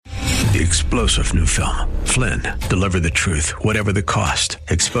The explosive new film, Flynn, deliver the truth, whatever the cost,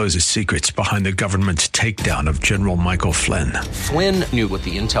 exposes secrets behind the government's takedown of General Michael Flynn. Flynn knew what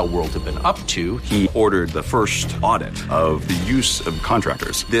the intel world had been up to. He ordered the first audit of the use of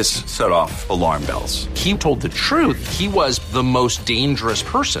contractors. This set off alarm bells. He told the truth. He was the most dangerous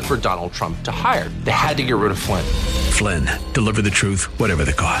person for Donald Trump to hire. They had to get rid of Flynn. Flynn, deliver the truth, whatever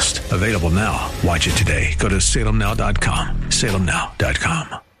the cost. Available now. Watch it today. Go to salemnow.com.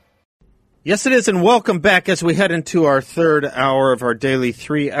 salemnow.com. Yes, it is, and welcome back as we head into our third hour of our daily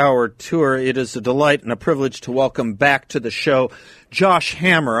 3-hour tour. It is a delight and a privilege to welcome back to the show Josh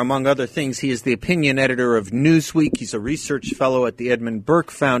Hammer. Among other things, he is the opinion editor of Newsweek. He's a research fellow at the Edmund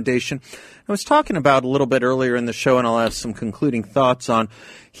Burke Foundation. I was talking about a little bit earlier in the show, and I'll have some concluding thoughts on.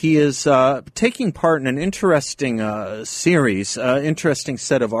 He is taking part in an interesting series, interesting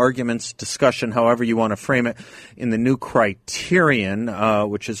set of arguments, discussion, however you want to frame it, in the New Criterion,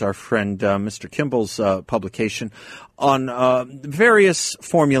 which is our friend Mr. Kimball's publication, on various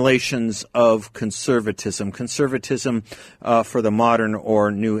formulations of conservatism for the modern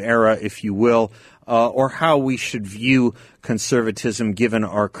or new era, if you will, or how we should view conservatism given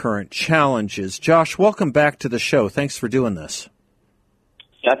our current challenges. Josh, welcome back to the show. Thanks for doing this.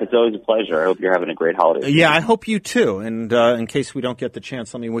 Seth, it's always a pleasure. I hope you're having a great holiday season. Yeah, I hope you too. And in case we don't get the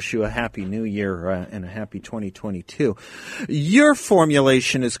chance, let me wish you a happy new year and a happy 2022. Your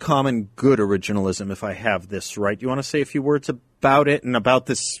formulation is common good originalism, if I have this right. You want to say a few words about it and about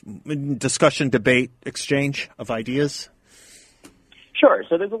this discussion, debate, exchange of ideas? Sure.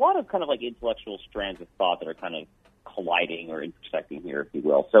 So there's a lot of kind of like intellectual strands of thought that are kind of colliding or intersecting here, if you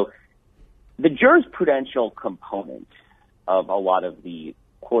will. So the jurisprudential component of a lot of the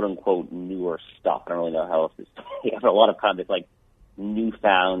quote-unquote newer stuff, I don't really know how else to say it, but a lot of kind of this like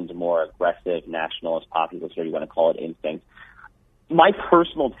newfound, more aggressive nationalist, populist, whatever you want to call it, instinct. My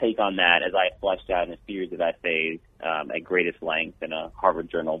personal take on that, as I fleshed out in a series of essays at greatest length in a Harvard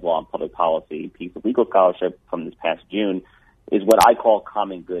Journal of Law and Public Policy piece of legal scholarship from this past June, is what I call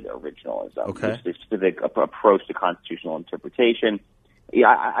common good originalism. Okay. It's a specific approach to constitutional interpretation.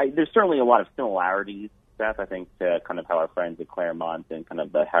 Yeah, there's certainly a lot of similarities, Seth, I think, to kind of how our friends at Claremont and kind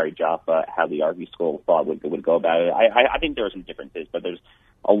of the Harry Jaffa, how the Arvey School thought would go about it. I think there are some differences, but there's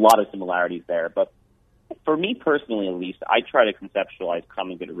a lot of similarities there. But for me personally, at least, I try to conceptualize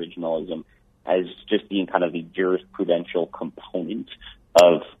common good originalism as just being kind of the jurisprudential component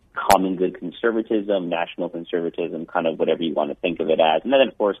of common good conservatism, national conservatism, kind of whatever you want to think of it as. And then,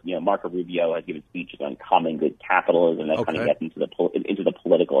 of course, Marco Rubio has given speeches on common good capitalism that kind of gets into the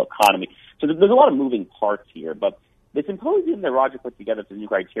political economy. So there's a lot of moving parts here. But the symposium that Roger put together for the New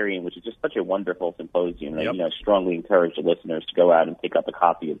Criterion, which is just such a wonderful symposium, yep. I strongly encourage the listeners to go out and pick up a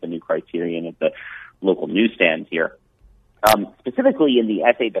copy of the New Criterion at the local newsstands here. Specifically in the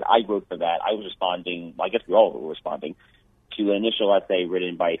essay that I wrote for that, I was responding, I guess we all were responding, to an initial essay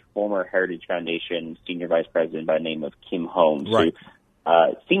written by former Heritage Foundation senior vice president by the name of Kim Holmes, right.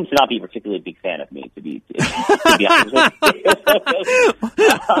 who seems to not be a particularly big fan of me, to be honest with you.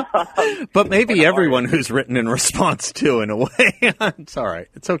 But maybe everyone who's written in response to, in a way. It's all right.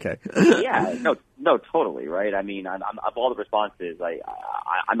 It's okay. Yeah, no, totally, right? I mean, of all the responses,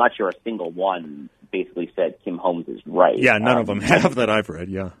 I'm not sure a single one basically said Kim Holmes is right. Yeah, none of them have that I've read,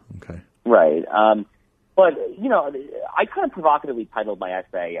 yeah. Okay. Right. But, I kind of provocatively titled my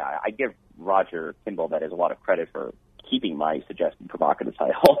essay. I give Roger Kimball, that is, a lot of credit for keeping my suggested provocative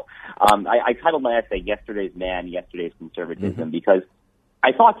title. I titled my essay, Yesterday's Man, Yesterday's Conservatism, because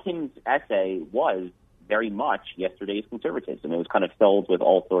I thought Kim's essay was very much yesterday's conservatism. It was kind of filled with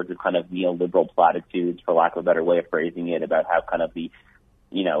all sorts of kind of neoliberal platitudes, for lack of a better way of phrasing it, about how kind of the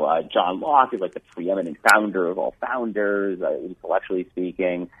John Locke is like the preeminent founder of all founders, intellectually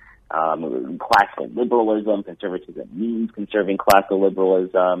speaking. Classical liberalism, conservatism means conserving classical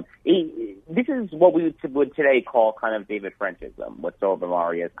liberalism. This is what we would today call kind of David Frenchism, what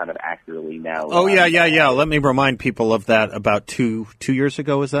Sohrab is kind of accurately now. Oh, yeah. Let me remind people of that about two years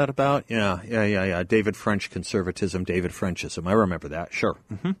ago, was that about? Yeah. David French conservatism, David Frenchism. I remember that, sure.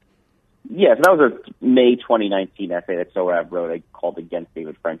 Mm-hmm. Yeah, so that was a May 2019 essay that Sohrab wrote called Against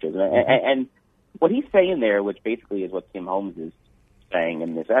David Frenchism. And what he's saying there, which basically is what Kim Holmes is saying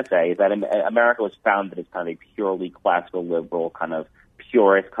in this essay, is that America was founded as kind of a purely classical liberal, kind of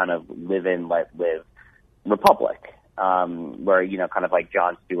purist, kind of live in, let live republic, where, kind of like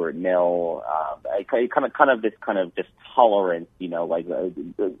John Stuart Mill, kind of this kind of just tolerance, like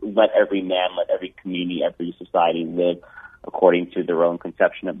let every man, let every community, every society live according to their own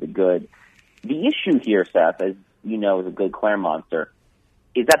conception of the good. The issue here, Seth, as you know, as a good Claremonter,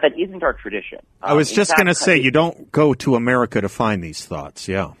 is that isn't our tradition. I was just going to say, you don't go to America to find these thoughts,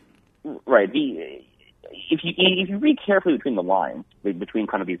 yeah. Right. If you read carefully between the lines, between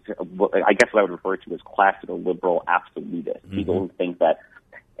kind of these, I guess what I would refer to as classical liberal absolutists, people who think that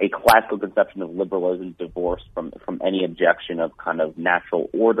a classical conception of liberalism divorced from any objection of kind of natural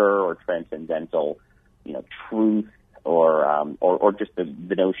order or transcendental, truth or just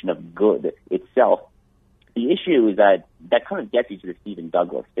the notion of good itself. The issue is that kind of gets you to the Stephen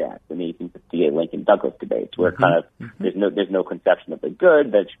Douglas stance, the 1858 Lincoln-Douglas debates, where kind of there's no conception of the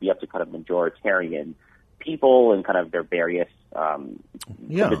good, that should be up to kind of majoritarian people and kind of their various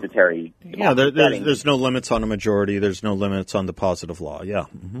plebiscitary there's no limits on a majority. There's no limits on the positive law. Yeah.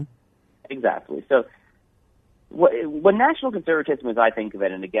 Mm-hmm. Exactly. So what national conservatism, as I think of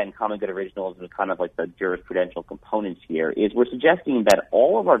it, and again, common good originalism is kind of like the jurisprudential components here, is we're suggesting that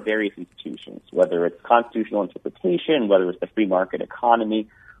all of our various institutions, whether it's constitutional interpretation, whether it's the free market economy,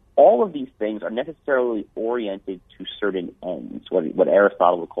 all of these things are necessarily oriented to certain ends, what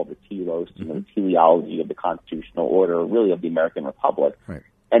Aristotle would call the telos, the teleology of the constitutional order, really of the American Republic. Right.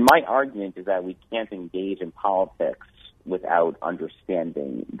 And my argument is that we can't engage in politics without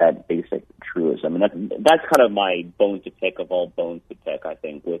understanding that basic truism. And that's kind of my bone to pick of all bones to pick, I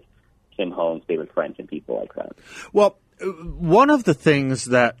think, with Tim Holmes, David French, and people like that. Well, one of the things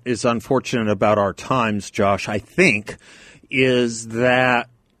that is unfortunate about our times, Josh, I think, is that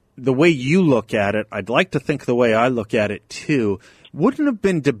the way you look at it, I'd like to think the way I look at it too, wouldn't have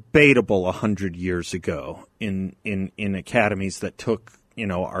been debatable 100 years ago in academies that took,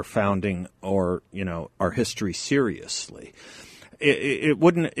 our founding or, our history seriously.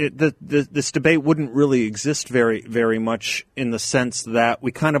 This debate wouldn't really exist very, very much in the sense that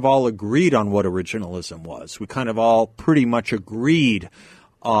we kind of all agreed on what originalism was. We kind of all pretty much agreed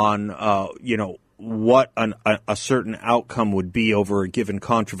on, what a certain outcome would be over a given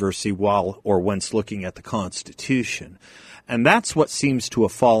controversy whence looking at the Constitution. And that's what seems to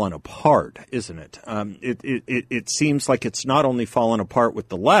have fallen apart, isn't it? It seems like it's not only fallen apart with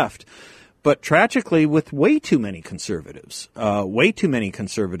the left, but tragically with way too many conservatives. Way too many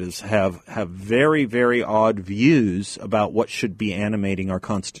conservatives have very, very odd views about what should be animating our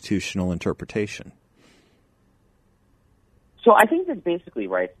constitutional interpretation. So I think that's basically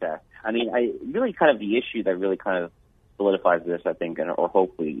right, Seth. I mean, really kind of the issue that really kind of solidifies this, I think, or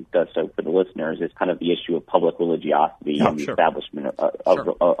hopefully does so for the listeners, is kind of the issue of public religiosity and the establishment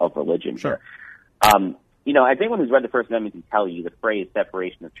of religion. Sure. As anyone who's read the First Amendment can tell you, the phrase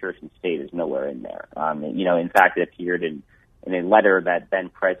separation of church and state is nowhere in there. In fact, it appeared in a letter that then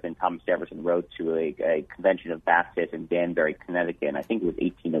President Thomas Jefferson wrote to a convention of Baptists in Danbury, Connecticut, and I think it was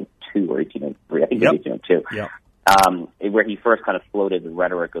 1802 or 1803. I think it was 1802. Yep. Where he first kind of floated the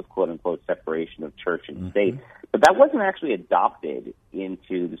rhetoric of quote-unquote separation of church and state. But that wasn't actually adopted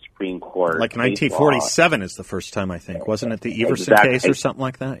into the Supreme Court. Like 1947 is the first time, I think. Wasn't it the Everson case or something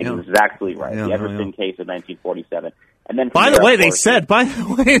like that? Yeah. Exactly right. The Everson case of 1947. And then by the way,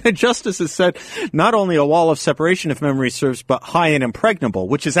 the justices said not only a wall of separation, if memory serves, but high and impregnable,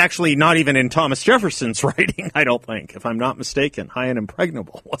 which is actually not even in Thomas Jefferson's writing, I don't think, if I'm not mistaken. High and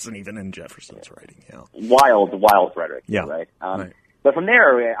impregnable wasn't even in Jefferson's writing. Yeah. Wild rhetoric. Yeah. Right. But from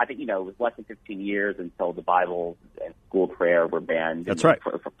there, I think, it was less than 15 years until the Bible and school prayer were banned. That's right.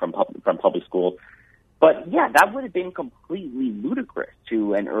 From public schools. But, yeah, that would have been completely ludicrous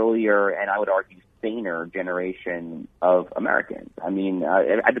to an earlier, and I would argue saner generation of Americans. I mean,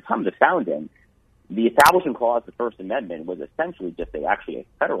 at the time of the founding, the Establishment Clause of the First Amendment was essentially just a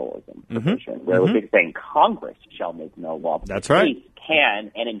federalism provision, where it was saying Congress shall make no law. But That's the right. states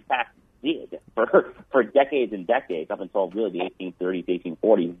can, and in fact did, for decades and decades, up until really the 1830s,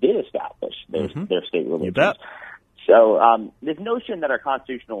 1840s, did establish their state religions. You bet. So this notion that our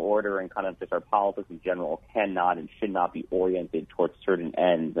constitutional order and kind of just our politics in general cannot and should not be oriented towards certain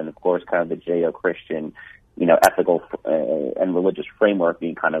ends, and of course kind of the Judeo-Christian, ethical and religious framework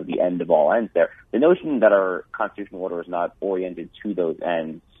being kind of the end of all ends there. The notion that our constitutional order is not oriented to those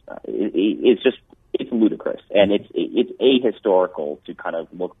ends it's ludicrous, and it's ahistorical to kind of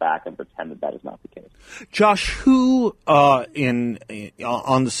look back and pretend that is not the case. Josh, who on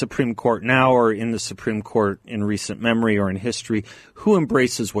the Supreme Court now, or in the Supreme Court in recent memory or in history, who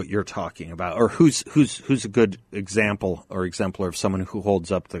embraces what you're talking about, or who's a good example or exemplar of someone who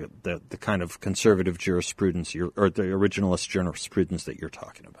holds up the kind of conservative jurisprudence or the originalist jurisprudence that you're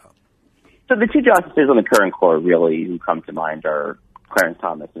talking about? So the two justices on the current court really who come to mind are Clarence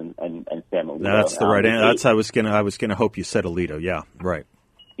Thomas and Sam Alito. That's the right answer. I was gonna hope you said Alito. Yeah, right.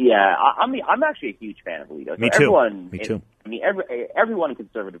 Yeah, I'm actually a huge fan of Alito. Me too. Everyone in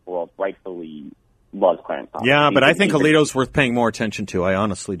conservative world rightfully loves Clarence Thomas. Yeah, but I think Alito's worth paying more attention to. I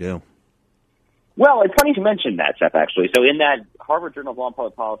honestly do. Well, it's funny you mentioned that, Seth, actually. So in that Harvard Journal of Law and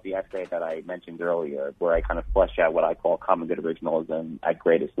Public Policy essay that I mentioned earlier, where I kind of flesh out what I call common good originalism at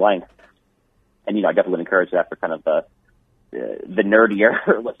greatest length, and, I definitely would encourage that for kind of the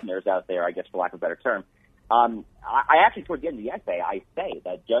nerdier listeners out there, I guess, for lack of a better term. I actually, towards the end of the essay, I say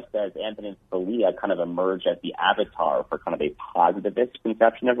that just as Antonin Scalia kind of emerged as the avatar for kind of a positivist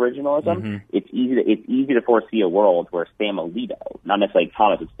conception of originalism, it's easy to foresee a world where Sam Alito, not necessarily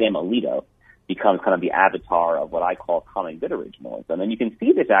Thomas, but Sam Alito, becomes kind of the avatar of what I call common good originalism. And you can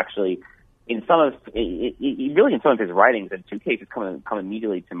see this actually in some of his writings. In two cases come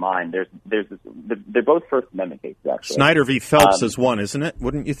immediately to mind. They're both First Amendment cases, actually. Snyder v. Phelps is one, isn't it?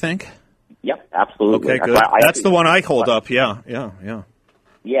 Wouldn't you think? Yep, absolutely. Okay, good. That's the one I hold up. Yeah.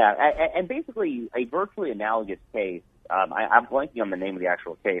 Yeah, and basically a virtually analogous case. I'm blanking on the name of the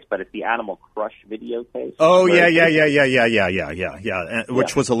actual case, but it's the Animal Crush video case. Oh, yeah.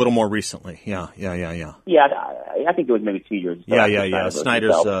 Which was a little more recently. Yeah. Yeah, I think it was maybe 2 years. Yeah.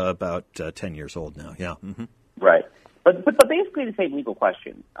 Snyder's about 10 years old now. Yeah. Mm-hmm. Right, but basically the same legal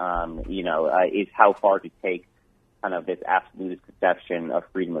question. Is how far to take kind of this absolutist conception of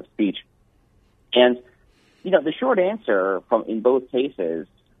freedom of speech. And, the short answer in both cases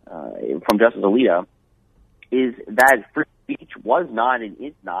from Justice Alito is that free speech was not and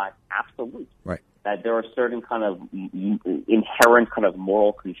is not absolute. Right. That there are certain kind of inherent kind of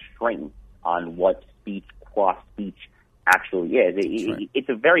moral constraints on what That's speech actually is. Right. It's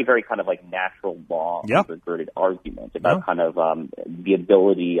a very, very kind of like natural law undergirded argument about kind of the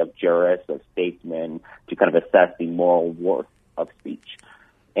ability of jurists, of statesmen to kind of assess the moral worth of speech.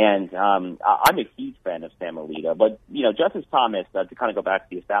 And I'm a huge fan of Sam Alito, but Justice Thomas, to kind of go back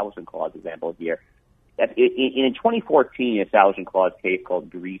to the Establishment Clause example here, in a 2014 Establishment Clause case called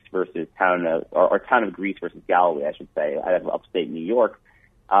Greece versus Town of Greece versus Galloway, I should say, out of upstate New York,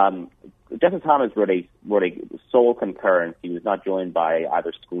 Justice Thomas wrote a sole concurrence. He was not joined by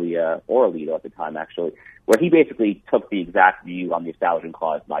either Scalia or Alito at the time, actually, where he basically took the exact view on the Establishment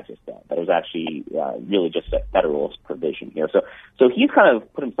Clause that I just said. That it was actually really just a Federalist provision here. So he's kind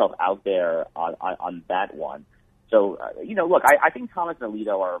of put himself out there on that one. So, look, I think Thomas and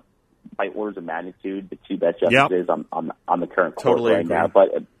Alito are, by orders of magnitude, the two best justices on the current court right now.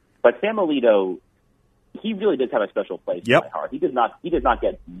 But Sam Alito, he really does have a special place in my heart. He does not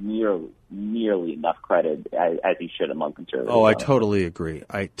get nearly enough credit as he should among conservatives. Oh, I totally agree,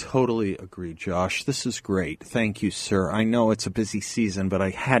 Josh. This is great. Thank you, sir. I know it's a busy season, but I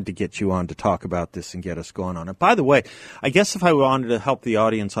had to get you on to talk about this and get us going on it. By the way, I guess if I wanted to help the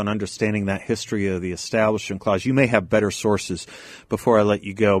audience on understanding that history of the Establishment Clause, you may have better sources before I let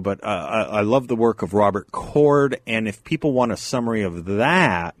you go, but I love the work of Robert Cord, and if people want a summary of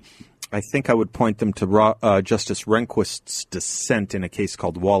that, I think I would point them to Justice Rehnquist's dissent in a case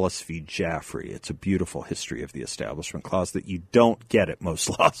called Wallace v. Jaffrey. It's a beautiful history of the Establishment Clause that you don't get at most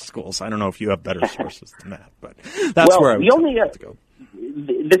law schools. I don't know if you have better sources than that, but that's where I would have to go.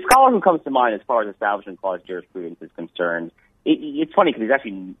 The scholar who comes to mind as far as Establishment Clause jurisprudence is concerned, it's funny because he's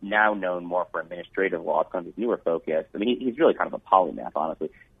actually now known more for administrative law because his newer focus. I mean, he's really kind of a polymath, honestly.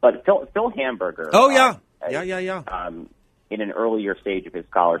 But Phil Hamburger. Oh, yeah. In an earlier stage of his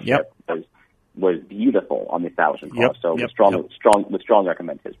scholarship, was beautiful on the Establishment Clause. Would strong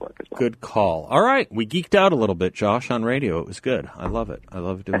recommend his work as well. Good call. All right, we geeked out a little bit, Josh, on radio. It was good. I love it. I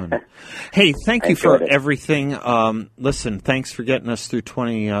love doing it. Hey, thank you for everything. Listen, thanks for getting us through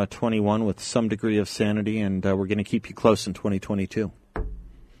 2021 with some degree of sanity, and we're going to keep you close in 2022.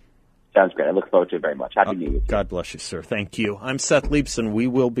 Sounds great. I look forward to it very much. Happy New Year. God bless you, sir. Thank you. I'm Seth Leibson. We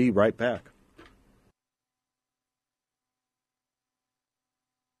will be right back.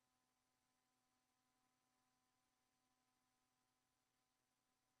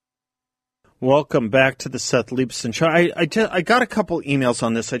 Welcome back to the Seth Leibson Show. I got a couple emails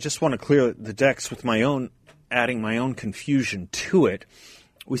on this. I just want to clear the decks with adding my own confusion to it.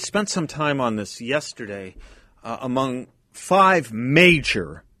 We spent some time on this yesterday. Among 5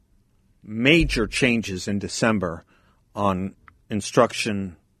 major changes in December on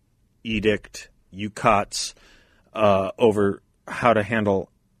instruction, edict, UCOTS, over how to handle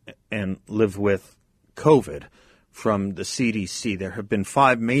and live with COVID from the CDC. There have been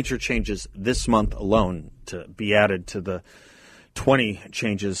 5 major changes this month alone to be added to the 20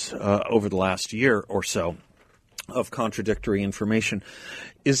 changes over the last year or so of contradictory information.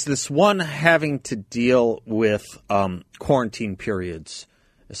 Is this one having to deal with quarantine periods,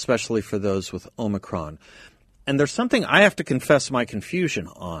 especially for those with Omicron? And there's something I have to confess my confusion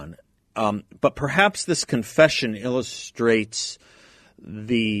on, but perhaps this confession illustrates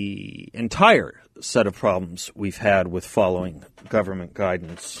the entire set of problems we've had with following government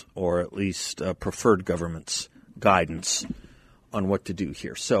guidance, or at least preferred government's guidance on what to do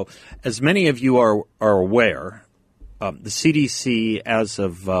here. So, as many of you are aware, the CDC, as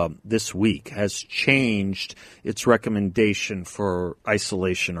of this week, has changed its recommendation for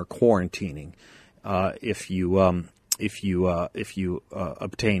isolation or quarantining if you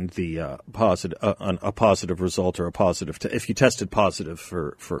obtained the a positive result, or if you tested positive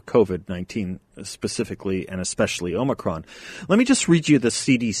for COVID-19 specifically and especially Omicron. Let me just read you the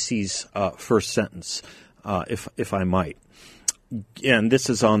CDC's first sentence, if I might. And this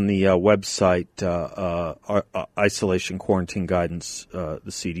is on the website, Isolation Quarantine Guidance, the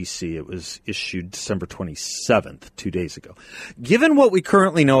CDC. It was issued December 27th, 2 days ago. Given what we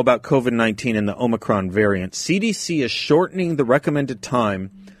currently know about COVID-19 and the Omicron variant, CDC is shortening the recommended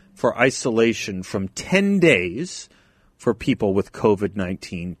time for isolation from 10 days for people with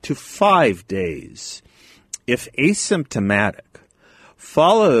COVID-19 to 5 days if asymptomatic,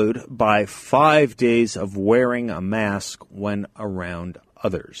 followed by 5 days of wearing a mask when around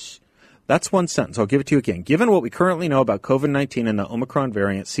others. That's one sentence. I'll give it to you again. Given what we currently know about COVID-19 and the Omicron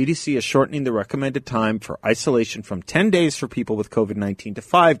variant, CDC is shortening the recommended time for isolation from 10 days for people with COVID-19 to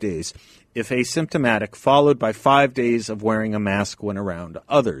 5 days if asymptomatic, followed by 5 days of wearing a mask when around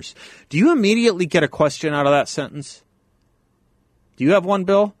others. Do you immediately get a question out of that sentence? Do you have one,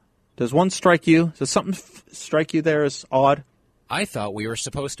 Bill? Does one strike you? Does something strike you there as odd? I thought we were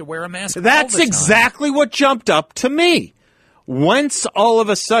supposed to wear a mask all That's the time. exactly what jumped up to me. Whence all of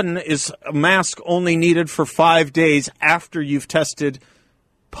a sudden is a mask only needed for 5 days after you've tested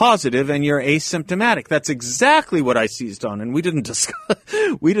positive and you're asymptomatic? That's exactly what I seized on, and we didn't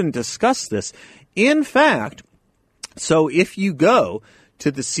discuss this. In fact, so if you go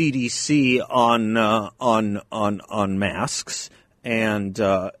to the CDC on masks and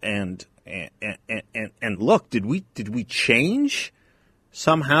look, did we change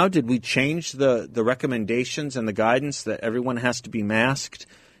somehow? Did we change the recommendations and the guidance that everyone has to be masked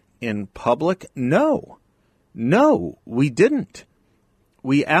in public? No, we didn't.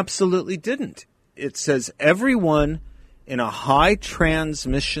 We absolutely didn't. It says everyone in a high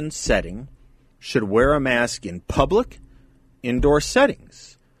transmission setting should wear a mask in public, indoor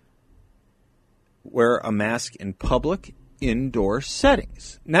settings. Wear a mask in public, indoor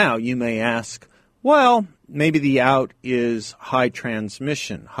settings. Now, you may ask, well, maybe the out is high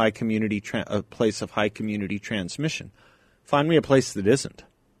transmission, a place of high community transmission. Find me a place that isn't.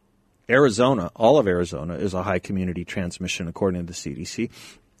 Arizona, all of Arizona is a high community transmission according to the CDC.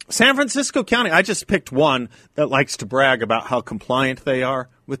 San Francisco County, I just picked one that likes to brag about how compliant they are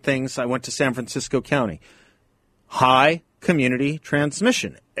with things. I went to San Francisco County. High community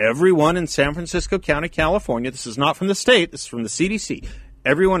transmission. Everyone in San Francisco County, California, this is not from the state, this is from the CDC.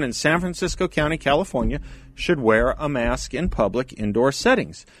 Everyone in San Francisco County, California should wear a mask in public indoor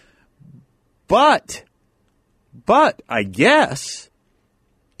settings. But I guess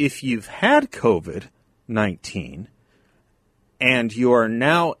if you've had COVID-19 and you are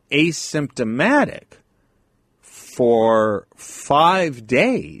now asymptomatic for 5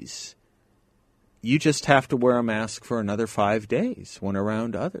 days, you just have to wear a mask for another 5 days when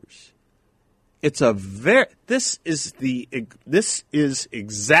around others. This is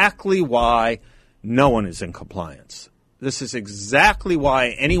exactly why no one is in compliance. This is exactly why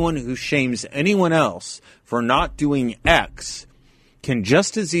anyone who shames anyone else for not doing X can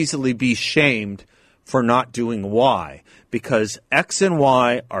just as easily be shamed for not doing Y, because X and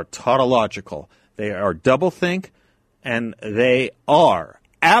Y are tautological. They are doublethink, and they are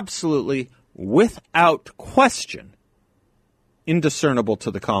absolutely, without question, indiscernible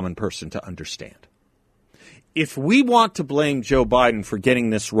to the common person to understand. If we want to blame Joe Biden for getting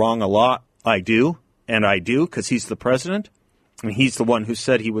this wrong a lot, I do, because he's the president, and he's the one who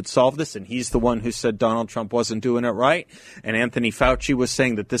said he would solve this, and he's the one who said Donald Trump wasn't doing it right, and Anthony Fauci was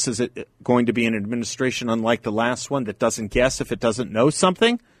saying that this is going to be an administration unlike the last one that doesn't guess if it doesn't know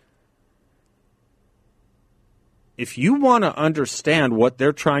something. If you want to understand what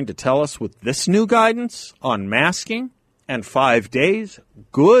they're trying to tell us with this new guidance on masking and 5 days,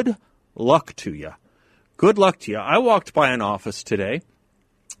 good luck to you. Good luck to you. I walked by an office today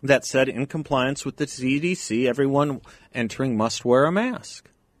that said, in compliance with the CDC, everyone entering must wear a mask.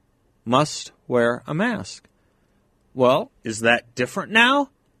 Must wear a mask. Well, is that different now,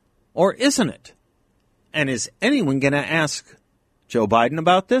 or isn't it? And is anyone going to ask Joe Biden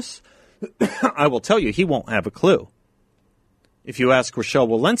about this? I will tell you, he won't have a clue. If you ask Rochelle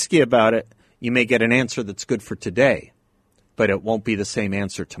Walensky about it, you may get an answer that's good for today, but it won't be the same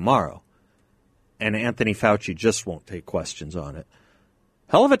answer tomorrow. And Anthony Fauci just won't take questions on it.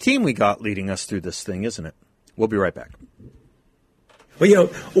 Hell of a team we got leading us through this thing, isn't it? We'll be right back. Well,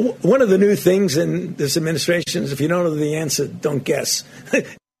 one of the new things in this administration is if you don't know the answer, don't guess.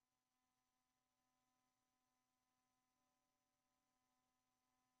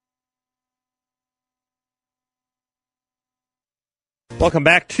 Welcome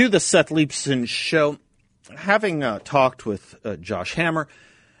back to the Seth Leibsohn Show. Having talked with Josh Hammer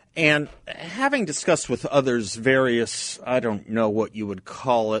and having discussed with others various, I don't know what you would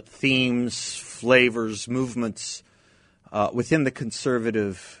call it, themes, flavors, movements within the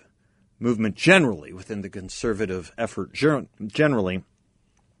conservative movement generally, within the conservative effort generally,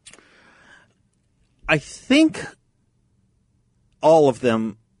 I think all of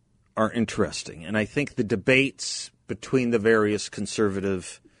them are interesting. And I think the debates between the various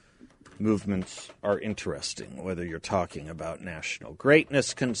conservative movements are interesting, whether you're talking about national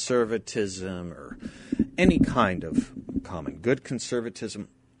greatness conservatism or any kind of common good conservatism,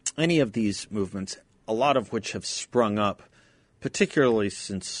 any of these movements, a lot of which have sprung up, particularly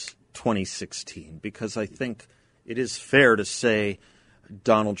since 2016, because I think it is fair to say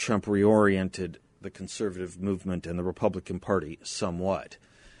Donald Trump reoriented the conservative movement and the Republican Party somewhat.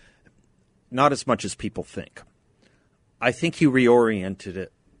 Not as much as people think. I think he reoriented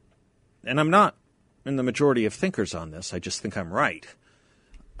it, and I'm not in the majority of thinkers on this, I just think I'm right.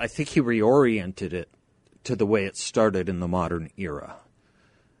 I think he reoriented it to the way it started in the modern era.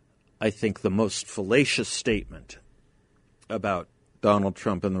 I think the most fallacious statement about Donald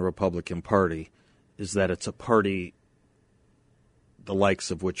Trump and the Republican Party is that it's a party the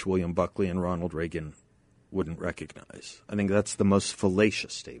likes of which William Buckley and Ronald Reagan wouldn't recognize. I think that's the most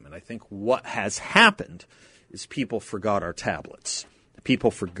fallacious statement. I think what has happened is people forgot our tablets.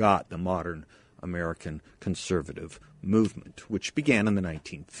 People forgot the modern American conservative movement, which began in the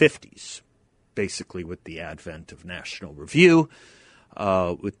 1950s, basically with the advent of National Review,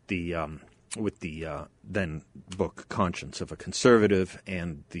 with the then book Conscience of a Conservative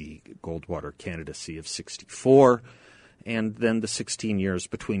and the Goldwater candidacy of 1964, and then the 16 years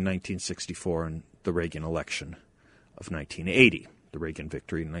between 1964 and the Reagan election of 1980, the Reagan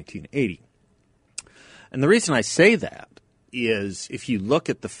victory in 1980. And the reason I say that is if you look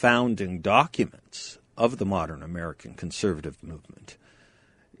at the founding documents of the modern American conservative movement,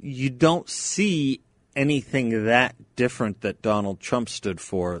 you don't see anything that different that Donald Trump stood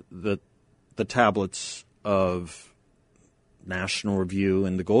for that the tablets of National Review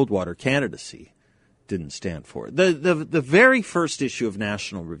and the Goldwater candidacy didn't stand for. The very first issue of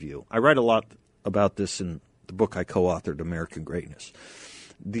National Review, I write a lot about this in the book I co-authored, American Greatness.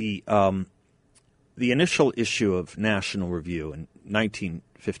 The initial issue of National Review in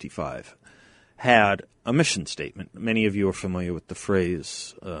 1955 had a mission statement. Many of you are familiar with the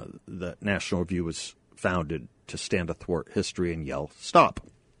phrase that National Review was founded to stand athwart history and yell, "Stop."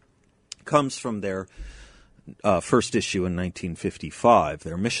 It comes from their first issue in 1955,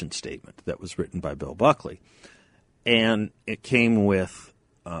 their mission statement that was written by Bill Buckley. And it came with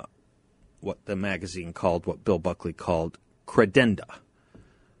what the magazine called, what Bill Buckley called, credenda.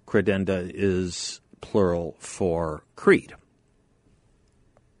 Credenda is plural for creed.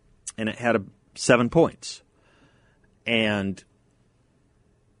 And it had 7 points. And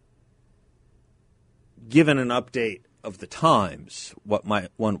given an update of the times, what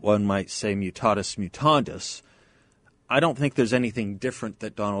one might say mutatis mutandis, I don't think there's anything different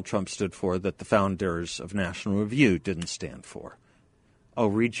that Donald Trump stood for that the founders of National Review didn't stand for. I'll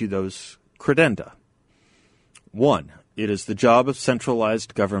read you those credenda. 1. It is the job of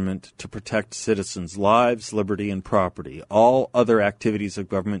centralized government to protect citizens' lives, liberty, and property. All other activities of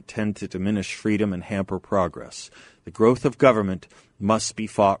government tend to diminish freedom and hamper progress. The growth of government must be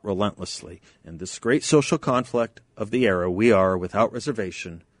fought relentlessly. In this great social conflict of the era, we are, without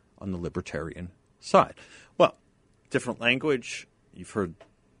reservation, on the libertarian side. Well, different language. You've heard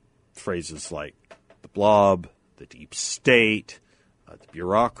phrases like the blob, the deep state, the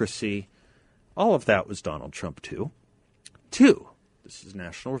bureaucracy. All of that was Donald Trump, too. 2, this is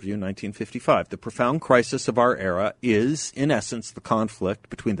National Review, 1955. The profound crisis of our era is, in essence, the conflict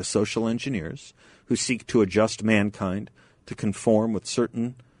between the social engineers who seek to adjust mankind to conform with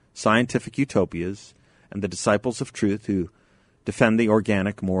certain scientific utopias and the disciples of truth who defend the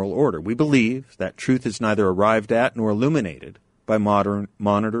organic moral order. We believe that truth is neither arrived at nor illuminated by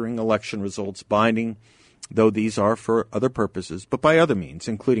monitoring election results, binding though these are for other purposes, but by other means,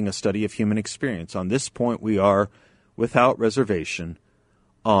 including a study of human experience. On this point, we are, without reservation,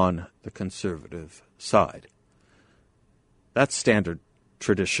 on the conservative side. That's standard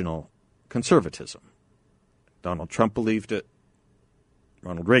traditional conservatism. Donald Trump believed it.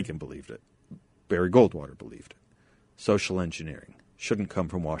 Ronald Reagan believed it. Barry Goldwater believed it. Social engineering. shouldn't come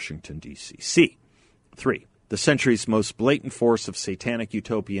from Washington, D.C. 3. The century's most blatant force of satanic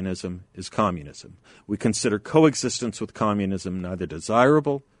utopianism is communism. We consider coexistence with communism neither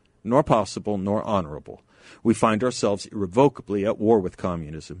desirable, nor possible, nor honorable. We find ourselves irrevocably at war with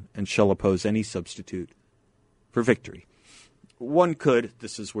communism and shall oppose any substitute for victory. One could,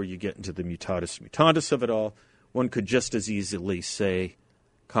 this is where you get into the mutatis mutandis of it all, one could just as easily say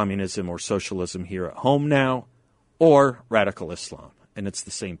communism or socialism here at home now, or radical Islam, and it's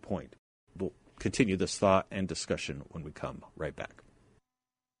the same point. We'll continue this thought and discussion when we come right back.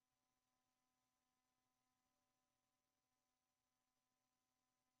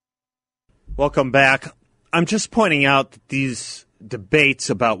 Welcome back. I'm just pointing out that these debates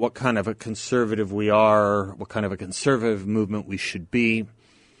about what kind of a conservative we are, what kind of a conservative movement we should be,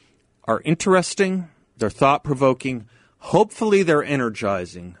 are interesting, they're thought-provoking, hopefully they're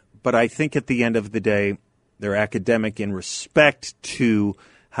energizing, but I think at the end of the day, they're academic in respect to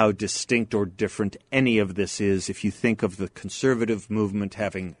how distinct or different any of this is. If you think of the conservative movement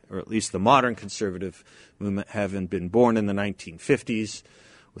having, or at least the modern conservative movement having been born in the 1950s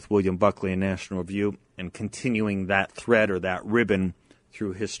with William Buckley and National Review, and continuing that thread or that ribbon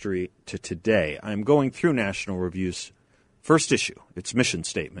through history to today. I'm going through National Review's first issue, its mission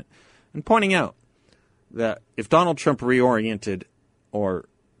statement, and pointing out that if Donald Trump reoriented or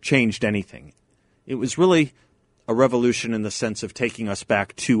changed anything, it was really a revolution in the sense of taking us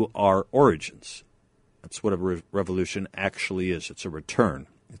back to our origins. That's what a revolution actually is. It's a return.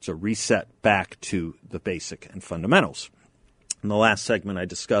 It's a reset back to the basic and fundamentals. In the last segment, I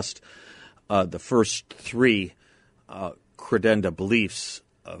discussed the first three credenda beliefs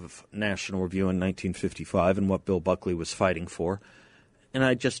of National Review in 1955 and what Bill Buckley was fighting for. And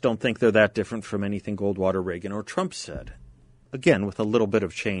I just don't think they're that different from anything Goldwater, Reagan, or Trump said. Again, with a little bit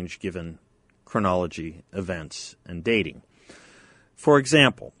of change given chronology, events, and dating. For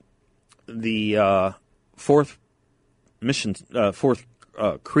example, the fourth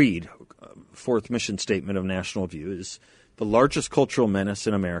creed, fourth mission statement of National Review is, the largest cultural menace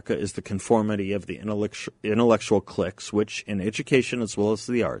in America is the conformity of the intellectual cliques, which, in education as well as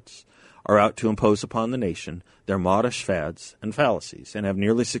the arts, are out to impose upon the nation their modish fads and fallacies, and have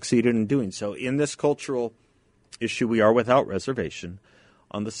nearly succeeded in doing so. In this cultural issue, we are without reservation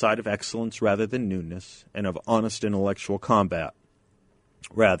on the side of excellence rather than newness, and of honest intellectual combat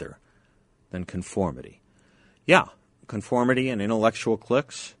rather than conformity. Yeah, conformity and intellectual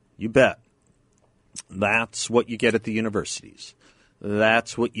cliques, you bet. That's what you get at the universities.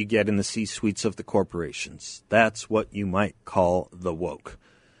 That's what you get in the C-suites of the corporations. That's what you might call the woke.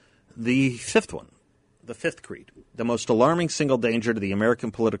 The fifth one, the fifth creed. The most alarming single danger to the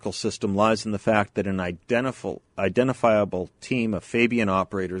American political system lies in the fact that an identifiable team of Fabian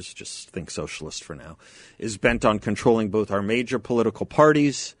operators, just think socialist for now, is bent on controlling both our major political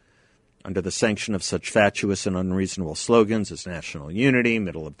parties under the sanction of such fatuous and unreasonable slogans as national unity,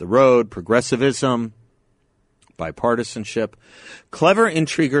 middle of the road, progressivism, bipartisanship. Clever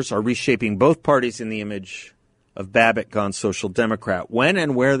intriguers are reshaping both parties in the image of Babbitt gone social democrat. When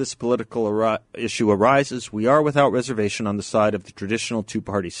and where this political issue arises, we are without reservation on the side of the traditional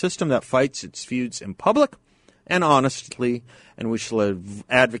two-party system that fights its feuds in public and honestly, and we shall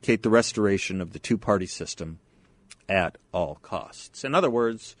advocate the restoration of the two-party system at all costs. In other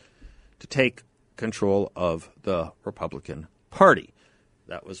words, to take control of the Republican Party.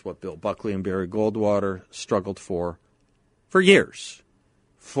 That was what Bill Buckley and Barry Goldwater struggled for years.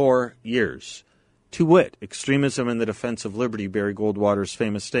 4 years. To wit, extremism in the defense of liberty, Barry Goldwater's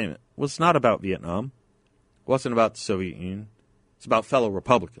famous statement, was not about Vietnam. It wasn't about the Soviet Union. It's about fellow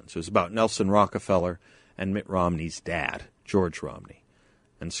Republicans. It was about Nelson Rockefeller and Mitt Romney's dad, George Romney,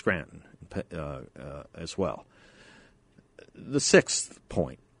 and Scranton as well. The sixth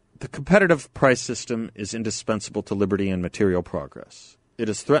point. The competitive price system is indispensable to liberty and material progress. It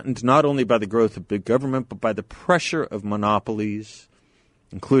is threatened not only by the growth of big government, but by the pressure of monopolies,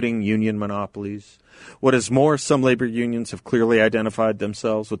 including union monopolies. What is more, some labor unions have clearly identified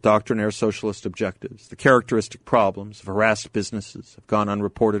themselves with doctrinaire socialist objectives. The characteristic problems of harassed businesses have gone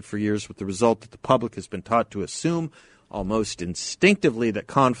unreported for years, with the result that the public has been taught to assume almost instinctively that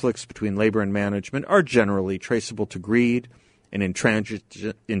conflicts between labor and management are generally traceable to greed and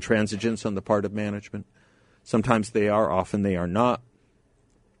intransigence on the part of management. Sometimes they are, often they are not.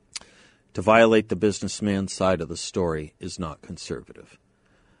 To violate the businessman's side of the story is not conservative.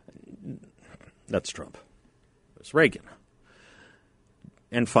 That's Trump. There's Reagan.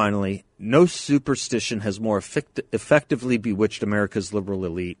 And finally, no superstition has more effectively bewitched America's liberal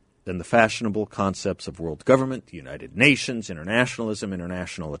elite than the fashionable concepts of world government, the United Nations, internationalism,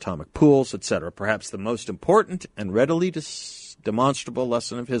 international atomic pools, etc. Perhaps the most important and readily demonstrable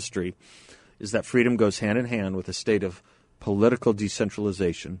lesson of history is that freedom goes hand in hand with a state of political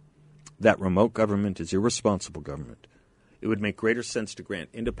decentralization, that remote government is irresponsible government. It would make greater sense to grant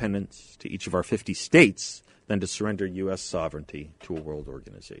independence to each of our 50 states than to surrender U.S. sovereignty to a world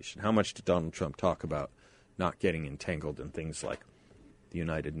organization. How much did Donald Trump talk about not getting entangled in things like the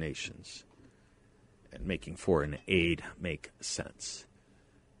United Nations and making foreign aid make sense?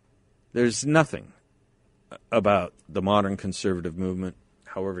 There's nothing about the modern conservative movement,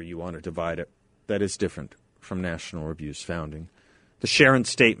 however you want to divide it, that is different from National Review's founding. The Sharon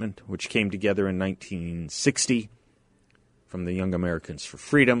Statement, which came together in 1960 from the Young Americans for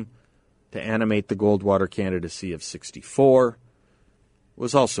Freedom to animate the Goldwater candidacy of 64,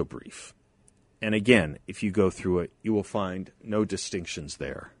 was also brief. And again, if you go through it, you will find no distinctions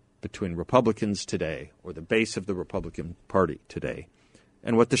there between Republicans today or the base of the Republican Party today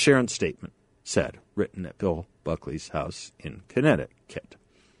and what the Sharon Statement said, written at Bill Buckley's house in Connecticut.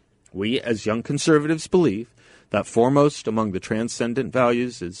 We, as young conservatives, believe that foremost among the transcendent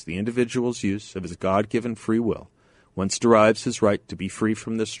values is the individual's use of his God-given free will, whence derives his right to be free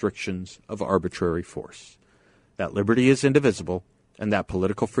from the restrictions of arbitrary force. That liberty is indivisible, and that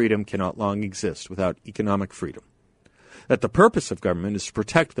political freedom cannot long exist without economic freedom. That the purpose of government is to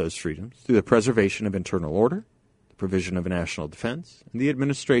protect those freedoms through the preservation of internal order, the provision of a national defense, and the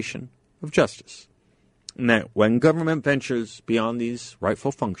administration of justice. And that when government ventures beyond these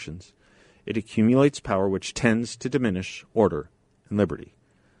rightful functions, it accumulates power which tends to diminish order and liberty.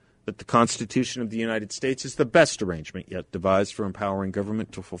 That the Constitution of the United States is the best arrangement yet devised for empowering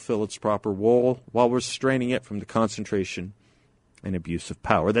government to fulfill its proper role while restraining it from the concentration and abuse of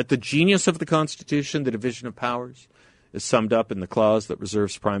power. That the genius of the Constitution, the division of powers, is summed up in the clause that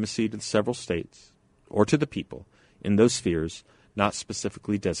reserves primacy to the several states or to the people in those spheres not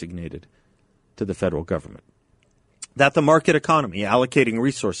specifically designated to the federal government. That the market economy, allocating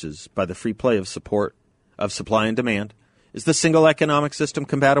resources by the free play of supply and demand, is the single economic system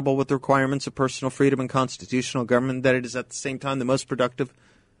compatible with the requirements of personal freedom and constitutional government, that it is at the same time the most productive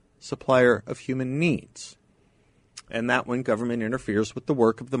supplier of human needs. And that when government interferes with the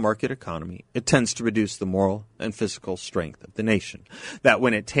work of the market economy, it tends to reduce the moral and physical strength of the nation. That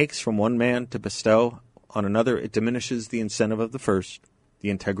when it takes from one man to bestow on another, it diminishes the incentive of the first, the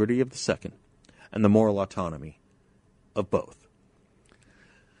integrity of the second, and the moral autonomy of both.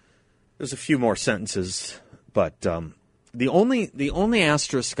 There's a few more sentences, but the only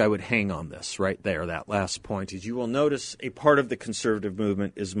asterisk I would hang on this right there, that last point, is you will notice a part of the conservative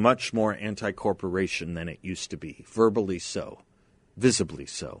movement is much more anti-corporation than it used to be, verbally so, visibly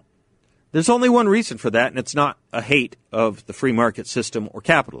so. There's only one reason for that, and it's not a hate of the free market system or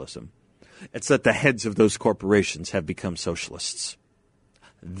capitalism. It's that the heads of those corporations have become socialists.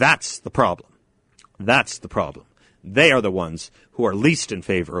 That's the problem. That's the problem. They are the ones who are least in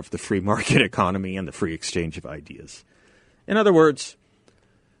favor of the free market economy and the free exchange of ideas. In other words,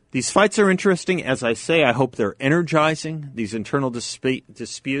 these fights are interesting. As I say, I hope they're energizing, these internal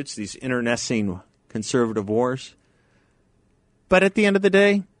disputes, these internecine conservative wars. But at the end of the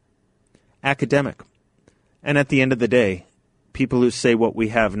day, academic. And at the end of the day, people who say what we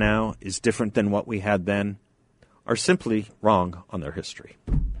have now is different than what we had then are simply wrong on their history.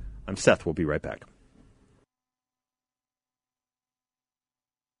 I'm Seth. We'll be right back.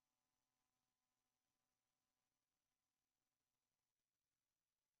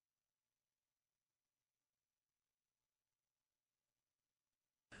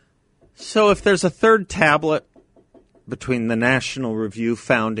 So if there's a third tablet between the National Review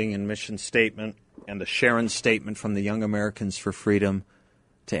founding and mission statement and the Sharon Statement from the Young Americans for Freedom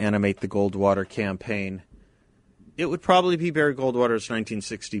to animate the Goldwater campaign, it would probably be Barry Goldwater's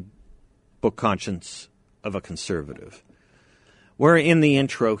 1960 book Conscience of a Conservative, where in the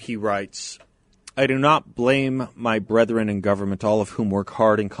intro he writes, "I do not blame my brethren in government, all of whom work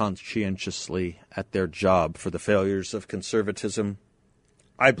hard and conscientiously at their job, for the failures of conservatism.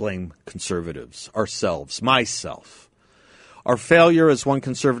 I blame conservatives, ourselves, myself. Our failure, as one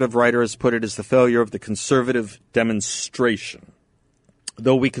conservative writer has put it, is the failure of the conservative demonstration.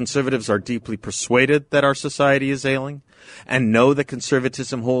 Though we conservatives are deeply persuaded that our society is ailing and know that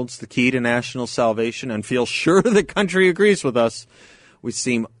conservatism holds the key to national salvation and feel sure the country agrees with us, we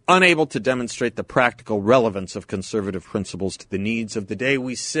seem unable to demonstrate the practical relevance of conservative principles to the needs of the day.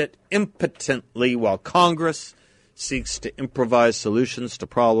 We sit impotently while Congress seeks to improvise solutions to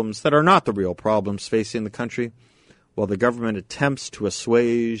problems that are not the real problems facing the country, while the government attempts to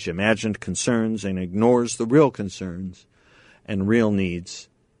assuage imagined concerns and ignores the real concerns and real needs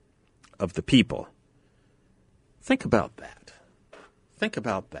of the people." Think about that. Think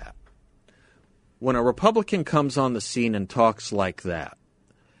about that. when a Republican comes on the scene and talks like that,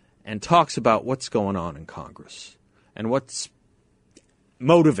 and talks about what's going on in Congress, and what's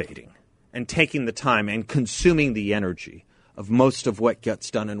motivating, and taking the time, and consuming the energy of most of what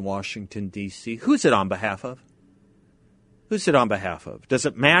gets done in Washington, D.C., who's it on behalf of? Who's it on behalf of? Does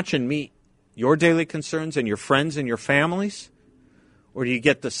it match and meet your daily concerns and your friends and your families? Or do you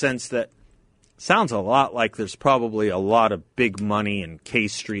get the sense that sounds a lot like there's probably a lot of big money and K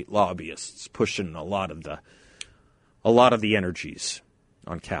Street lobbyists pushing a lot of the energies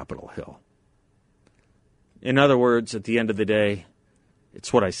on Capitol Hill? In other words, at the end of the day,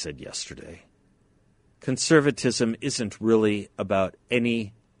 it's what I said yesterday. Conservatism isn't really about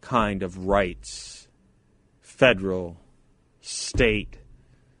any kind of rights, federal, state,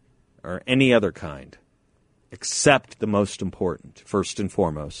 or any other kind, except the most important, first and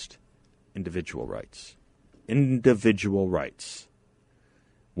foremost, individual rights. Individual rights.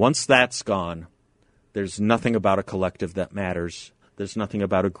 Once that's gone, there's nothing about a collective that matters. There's nothing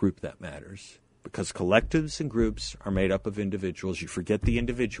about a group that matters. Because collectives and groups are made up of individuals. You forget the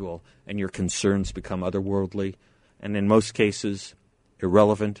individual, and your concerns become otherworldly, and in most cases,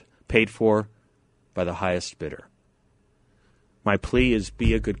 irrelevant, paid for by the highest bidder. My plea is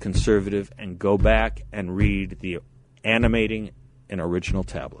be a good conservative and go back and read the animating and original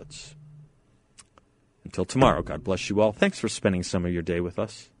tablets. Until tomorrow, God bless you all. Thanks for spending some of your day with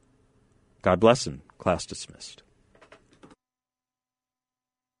us. God bless and class dismissed.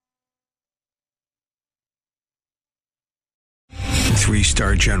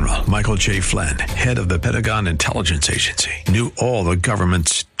 Three-star General Michael J. Flynn, head of the Pentagon Intelligence Agency, knew all the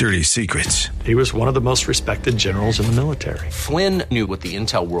government's dirty secrets. He was one of the most respected generals in the military. Flynn knew what the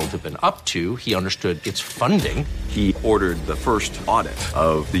intel world had been up to. He understood its funding. He ordered the first audit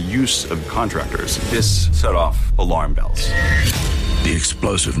of the use of contractors. This set off alarm bells. The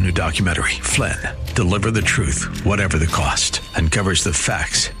explosive new documentary, Flynn, Deliver the Truth, Whatever the Cost, uncovers the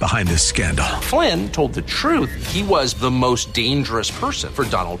facts behind this scandal. Flynn told the truth. He was the most dangerous person for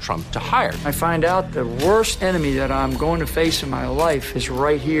Donald Trump to hire. I find out the worst enemy that I'm going to face in my life is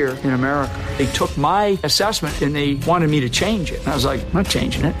right here in America. They took my assessment and they wanted me to change it. And I was like, I'm not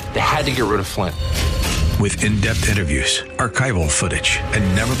changing it. They had to get rid of Flynn. With in-depth interviews, archival footage,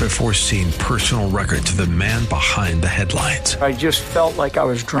 and never-before-seen personal records of the man behind the headlines. I just felt like I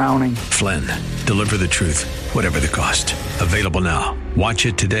was drowning. Flynn, Deliver the Truth, Whatever the Cost. Available now. Watch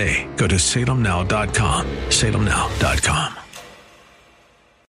it today. Go to salemnow.com. salemnow.com.